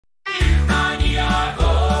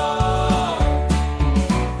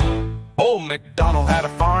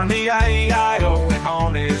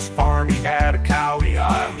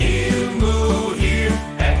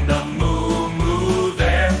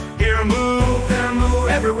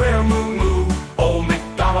everywhere moo moo. Old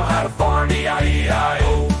MacDonald had a farm,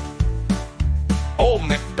 E-I-E-I-O. Old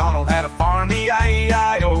MacDonald had a farm,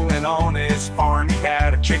 E-I-E-I-O, and on his farm he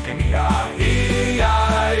had a chicken,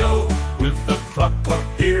 E-I-E-I-O. With the cluck cluck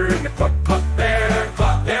here and the cluck cluck there,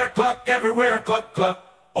 cluck everywhere, cluck cluck.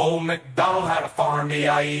 Old MacDonald had a farm,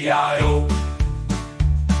 E-I-E-I-O.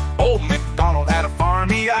 Old MacDonald had a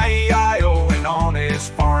farm, E-I-E-I-O, and on his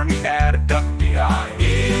farm he had a duck,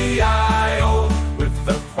 E-I-E-I-O. With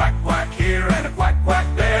the quack quack here and a quack quack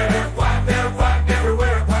there, quack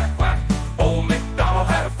everywhere, quack quack. Old MacDonald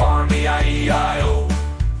had a farm, E-I-E-I-O.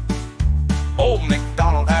 Old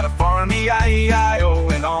MacDonald had a farm, E-I-E-I-O,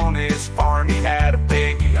 and on his farm he had a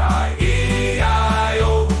pig,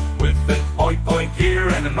 E-I-E-I-O. With an oink oink here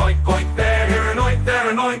and an oink oink there, here an oink, there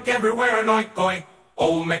an oink, everywhere an oink oink.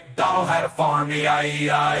 Old MacDonald had a farm,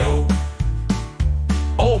 E-I-E-I-O.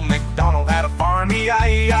 Old MacDonald had a farm,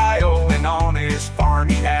 E-I-E-I-O, and on his farm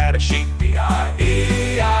he had a sheep,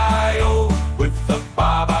 E-I-E-I-O. With a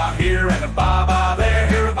ba-ba here and a ba-ba there,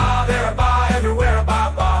 here a ba, there a ba, everywhere a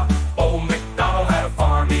ba-ba. Old MacDonald had a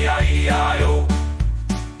farm, E-I-E-I-O.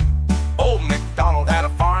 Old MacDonald had a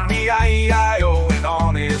farm, E-I-E-I-O, and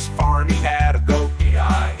on his farm he had a goat,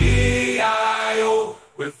 E-I-E-I-O.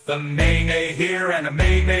 With a may-nay here and a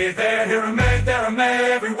may-nay there, here a may, there a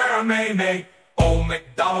may, everywhere a may-nay. Old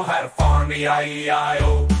MacDonald had a farm,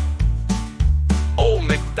 E-I-E-I-O. Old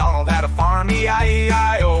MacDonald had a farm,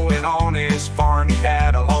 E-I-E-I-O, and on his farm he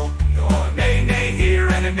had a loan. A nay-nay here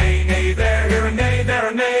and a nay-nay there, here a nay, there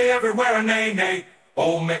a nay, everywhere a nay-nay.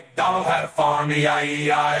 Old MacDonald had a farm,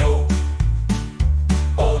 E-I-E-I-O.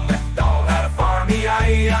 Old MacDonald had a farm,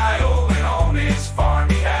 E-I-E-I-O, and on his farm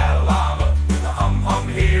he had a llama. With a hum-hum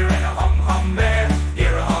here and a hum-hum there,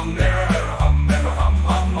 here a hum, there a hum, there a hum,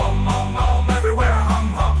 hum, hum, hum, hum, everywhere a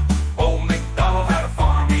hum-hum. Old MacDonald had a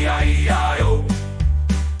farm, E-I-E-I-O.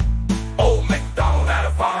 Old MacDonald had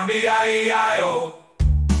a farm, E-I-E-I-O.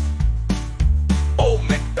 Old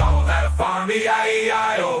MacDonald had a farm,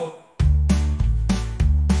 E-I-E-I-O.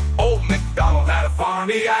 Old MacDonald had a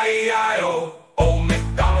farm, E-I-E-I-O. Old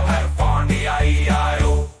MacDonald had a farm,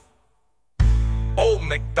 E-I-E-I-O. Old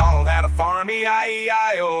MacDonald had a farm,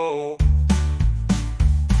 E-I-E-I-O.